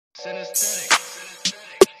The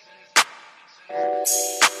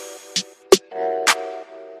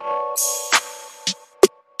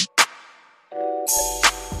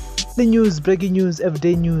news, breaking news,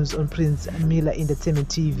 everyday news on Prince Miller Entertainment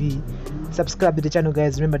TV. Subscribe to the channel,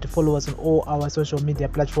 guys. Remember to follow us on all our social media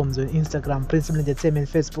platforms on Instagram, Prince Miller Entertainment,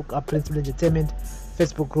 Facebook, Prince Miller Entertainment,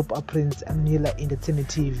 Facebook group, Prince Miller Entertainment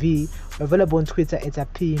TV. We're available on Twitter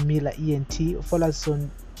at P Miller ENT. Follow us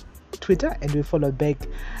on Twitter and we follow back.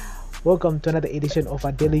 Welcome to another edition of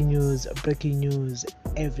our daily news, breaking news,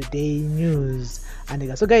 everyday news.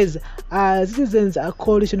 And so, guys, citizens,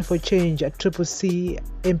 Coalition For Change CCC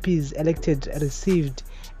MPs elected received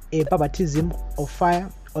a baptism of fire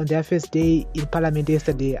on their first day in Parliament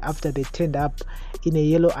yesterday after they turned up in a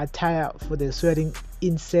yellow attire for the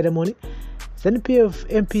swearing-in ceremony. ZANU-PF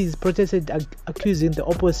MPs protested, accusing the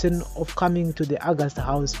opposition of coming to the August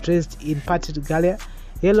House dressed in party regalia.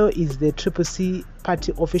 Yellow is the CCC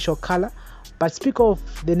party official color, but Speaker of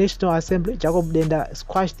the National Assembly, Jacob Denda,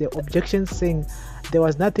 squashed the objections, saying there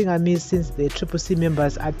was nothing amiss since the CCC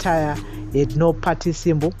members' attire had no party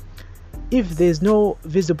symbol. If there is no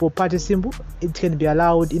visible party symbol, it can be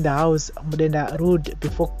allowed in the House. Mudenda ruled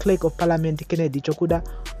before Clerk of Parliament Kennedy Chokuda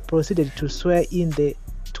proceeded to swear in the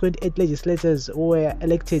 28 legislators who were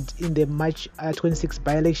elected in the March 26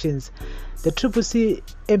 by-elections. The CCC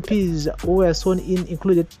MPs who were sworn in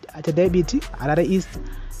included Atadebiti, Harare East,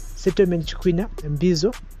 Settlement Chikwina,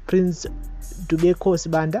 Mbizo, Prince Dubeko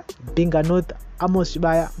Sibanda, Binga North, Amos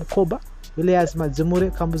Shibaya Mkoba, Williams Mazumure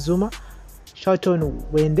Kambuzuma, Shelton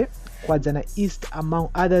Wende, Kwadzana East, among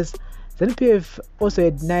others. ZANU-PF also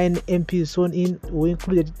had 9 MPs sworn in, who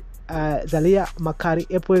included Zalia Makari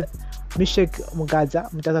Epworth, Mishek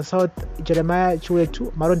Mugaza, Mutasa South, Jeremiah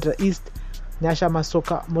Chiwetu, Marondra East, Nyasha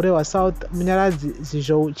Masoka, Murewa South, Munyarazi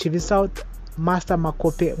Zijou, Chivi South, Master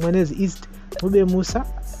Makope, Mwenezi East, Mube Musa,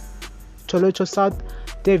 Cholocho South,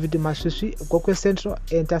 David Mashushi, Gokwe Central,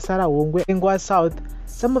 and Tasara Wongwe, Engwa South.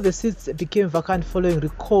 Some of the seats became vacant following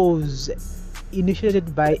recalls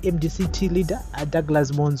initiated by MDCT leader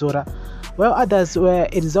Douglas Monzora, while others were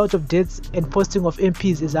a result of deaths and posting of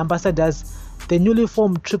MPs as ambassadors. The newly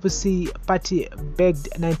formed CCC party begged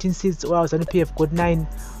 19 seats, while ZANU-PF got 9.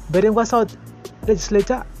 Berengwa South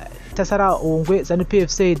legislator Tasara Ongwe, ZANU-PF,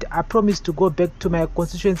 said, "I promise to go back to my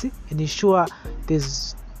constituency and ensure there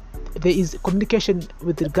is communication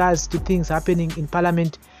with regards to things happening in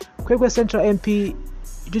Parliament." Kwekwe Central MP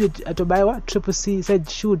Judith Atobaiwa, CCC, said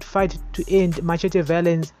she would fight to end machete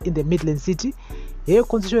violence in the Midland City. Her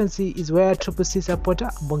constituency is where CCC supporter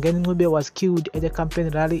Bongeni Ngube was killed at a campaign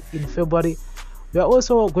rally in February. We are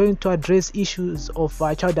also going to address issues of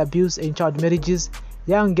child abuse and child marriages.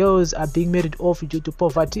 Young girls are being married off due to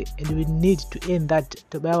poverty, and we need to end that,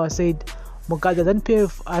 Tobayawa said. Mugaza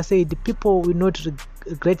ZANU-PF said people will not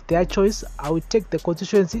regret their choice. I will take the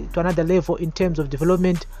constituency to another level in terms of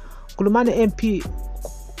development. Kulumane MP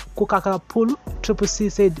Kukakapulu, CCC,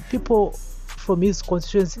 said people from his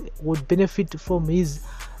constituency would benefit from his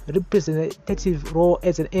representative role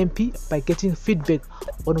as an MP by getting feedback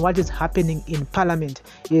on what is happening in Parliament.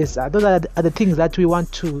 Yes, those are the things that we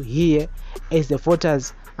want to hear as the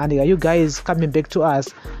voters. And you guys coming back to us,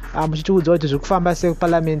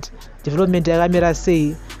 Parliament development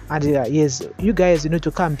say, and yes, you guys need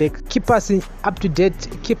to come back, keep us up to date,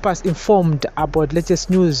 keep us informed about latest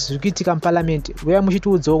news. Parliament where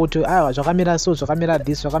zvakamira so, zvakamira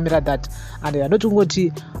this, zvakamira that, and not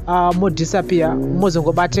kungoti more disappear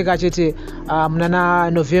mozongobateka chete munana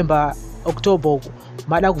November October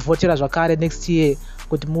mada kuvhotera zvakare next year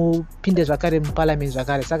kuti mupinde zvakare muparliament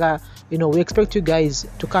zvakare. Saka we expect you guys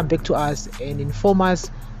to come back to us and inform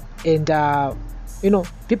us and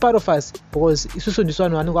be part of us, because isusu ndiso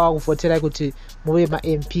vanhu vanenge vakuvhoterai kuti muve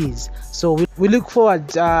ma-MPs. So we look forward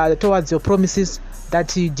towards your promises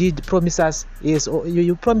that you did promise us. Yes,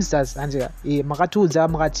 you promised us, and makatiudza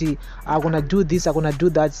makati I'm gonna do this, I'm gonna do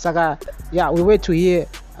that. Saka we wait to hear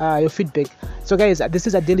your feedback. So guys, this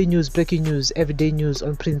is a daily news, breaking news, everyday news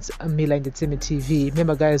on Prince Miller Entertainment TV.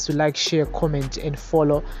 Remember guys to like, share, comment and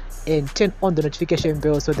follow, and turn on the notification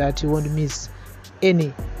bell so that you won't miss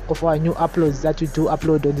any of our new uploads that we do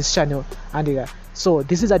upload on this channel. And so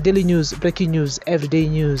this is a daily news, breaking news, everyday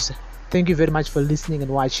news. Thank you very much for listening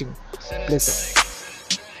and watching. Bless you.